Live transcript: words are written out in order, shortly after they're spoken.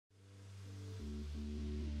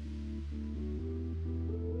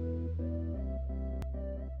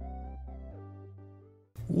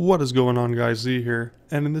What is going on, guys? Z here,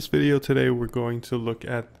 and in this video today we're going to look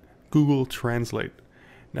at Google Translate.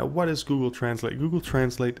 Now, what is Google Translate? Google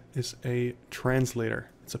Translate is a translator.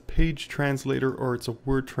 It's a page translator or it's a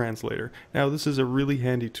word translator. Now, this is a really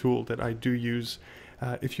handy tool that I do use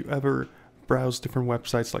if you ever browse different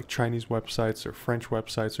websites like Chinese websites or French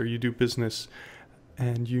websites, or you do business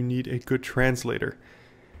and you need a good translator.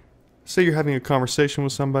 Say you're having a conversation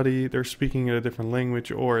with somebody, they're speaking in a different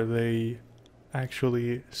language, or they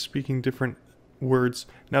actually speaking different words.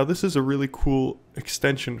 Now, this is a really cool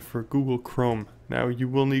extension for Google Chrome. Now, you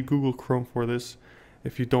will need Google Chrome for this.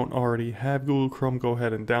 If you don't already have Google Chrome, go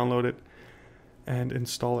ahead and download it and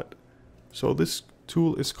install it. So this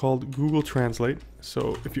tool is called Google Translate.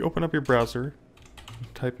 So if you open up your browser,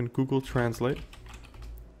 type in Google Translate,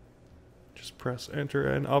 just press enter,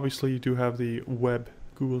 and obviously you do have the web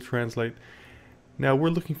Google Translate. Now we're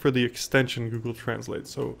looking for the extension Google Translate.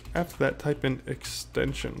 So after that, type in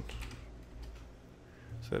extension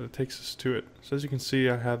so that it takes us to it. So as you can see,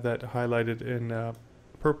 I have that highlighted in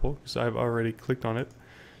purple because I've already clicked on it.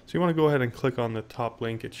 So you want to go ahead and click on the top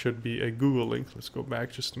link. It should be a Google link. Let's go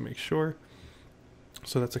back just to make sure.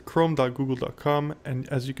 So that's a chrome.google.com, and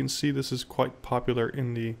as you can see, this is quite popular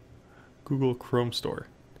in the Google Chrome store.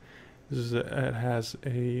 It has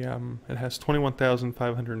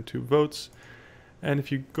 21,502 votes. And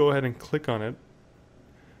if you go ahead and click on it,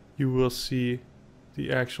 you will see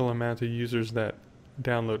the actual amount of users that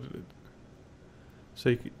downloaded it.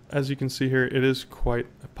 So as you can see here, it is quite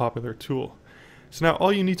a popular tool. So now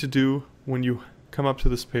all you need to do when you come up to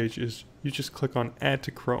this page is you just click on Add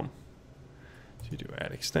to Chrome. So you do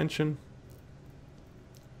Add Extension,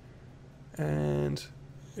 and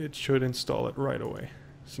it should install it right away.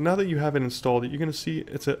 So now that you have it installed, you're going to see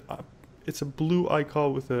it's a blue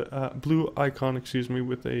icon with a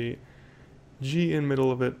with a G in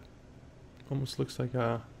middle of it. Almost looks like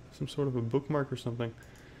some sort of a bookmark or something.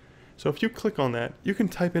 So if you click on that, you can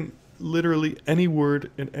type in literally any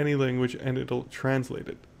word in any language and it'll translate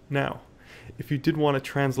it. Now, if you did want to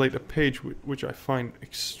translate a page, which I find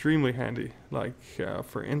extremely handy, like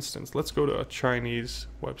for instance, let's go to a Chinese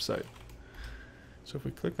website. So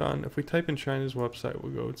if we type in Chinese website,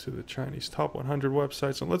 we'll go to the Chinese top 100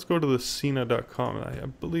 websites, and let's go to the Sina.com. I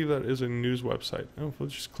believe that is a news website. And we'll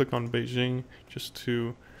just click on Beijing just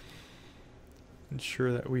to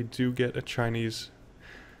ensure that we do get a Chinese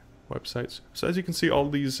website. So as you can see, all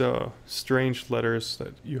these strange letters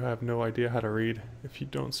that you have no idea how to read if you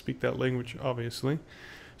don't speak that language, obviously.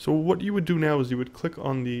 So what you would do now is you would click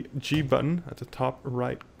on the G button at the top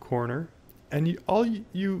right corner, and all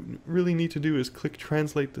you really need to do is click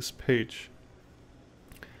translate this page.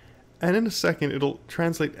 And in a second, it'll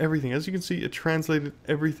translate everything. As you can see, it translated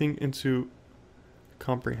everything into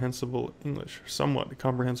comprehensible English, somewhat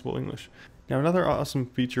comprehensible English. Now, another awesome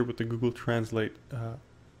feature with the Google Translate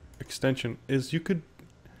extension is you could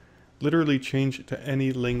literally change it to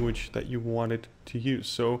any language that you wanted to use.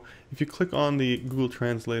 So if you click on the Google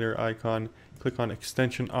Translator icon, click on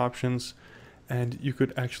extension options, and you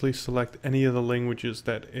could actually select any of the languages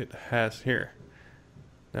that it has here.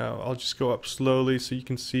 Now, I'll just go up slowly so you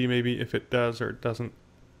can see maybe if it does or doesn't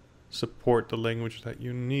support the language that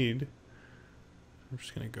you need. I'm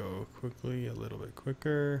just going to go quickly, a little bit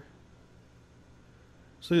quicker.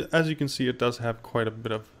 So as you can see, it does have quite a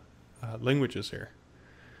bit of languages here.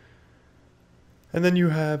 And then you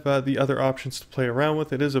have the other options to play around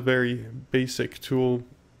with. It is a very basic tool,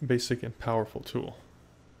 basic and powerful tool.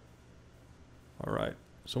 Alright,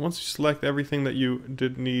 so once you select everything that you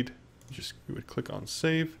did need, you would click on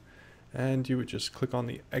save, and you would just click on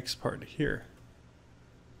the X part here.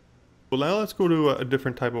 Well, now let's go to a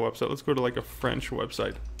different type of website. Let's go to like a French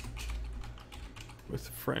website with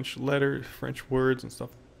French letters, French words and stuff.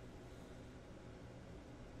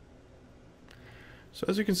 So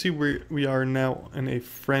as you can see, we are now in a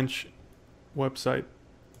French website,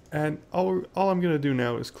 and all I'm going to do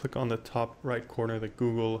now is click on the top right corner, the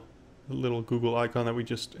little Google icon that we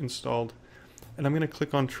just installed, and I'm going to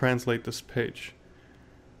click on translate this page.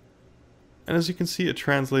 And as you can see, it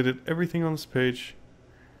translated everything on this page,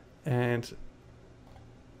 and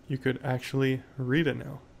you could actually read it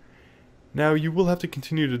now. Now you will have to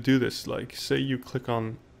continue to do this. Like, say you click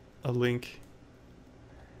on a link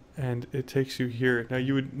and it takes you here. Now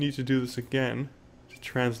you would need to do this again to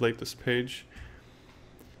translate this page.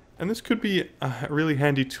 And this could be a really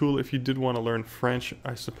handy tool if you did want to learn French,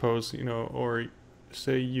 I suppose, or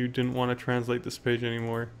say you didn't want to translate this page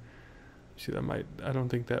anymore. See, I don't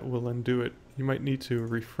think that will undo it. You might need to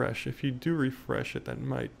refresh. If you do refresh it, that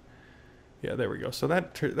might, yeah, there we go. So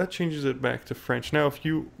that changes it back to French. Now, if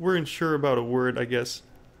you were unsure about a word, I guess,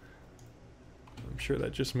 I'm sure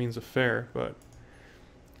that just means affair, but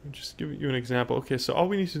I'll just give you an example. Okay, so all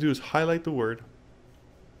we need to do is highlight the word,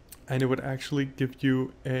 and it would actually give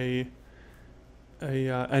you and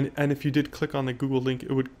if you did click on the Google link,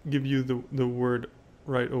 it would give you the word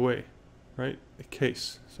right away, right? A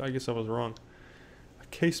case. So I guess I was wrong. A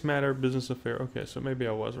case matter, business affair. Okay, so maybe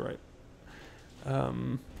I was right.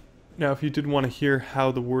 Now, if you did want to hear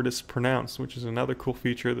how the word is pronounced, which is another cool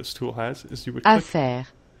feature this tool has, is you would click, Affaire.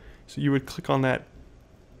 so you would click on that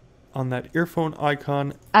earphone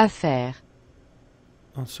icon. Affaire.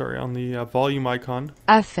 Oh, sorry, on the volume icon.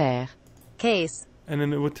 Affaire. Case. And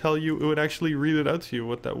then it would tell you, it would actually read it out to you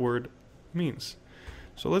what that word means.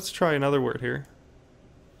 So let's try another word here.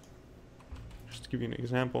 Just to give you an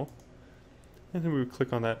example. And then we would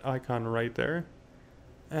click on that icon right there.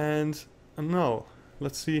 And no,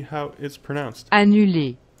 let's see how it's pronounced.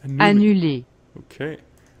 Annulé. Annulé. Okay.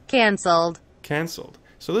 Cancelled. Cancelled.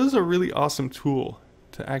 So this is a really awesome tool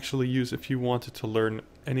to actually use if you wanted to learn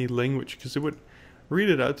any language, because it would read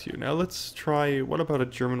it out to you. Now let's try, what about a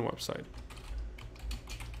German website?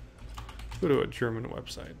 Go to a German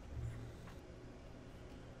website.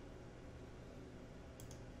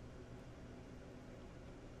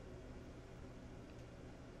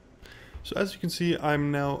 So as you can see,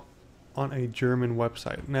 I'm now on a German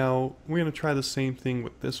website. Now we're going to try the same thing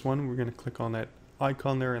with this one. We're going to click on that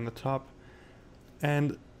icon there in the top,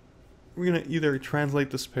 and we're going to either translate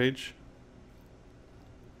this page,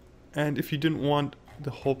 and if you didn't want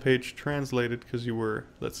the whole page translated because you were,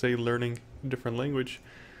 let's say, learning a different language,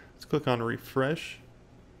 let's click on refresh,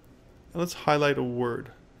 and let's highlight a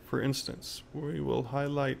word. For instance, we will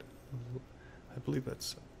highlight, I believe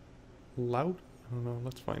that's loud? I don't know,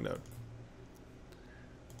 let's find out.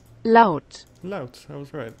 Laut. Loud, I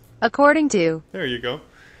was right. According to. There you go.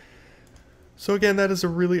 So again, that is a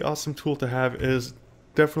really awesome tool to have. It is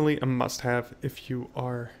definitely a must-have if you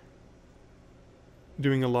are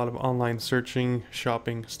doing a lot of online searching,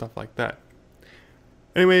 shopping, stuff like that.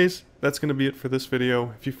 Anyways, that's going to be it for this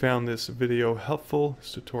video. If you found this video helpful,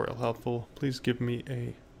 this tutorial helpful, please give me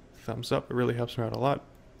a thumbs up. It really helps me out a lot.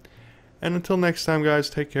 And until next time, guys,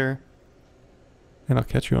 take care, and I'll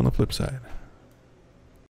catch you on the flip side.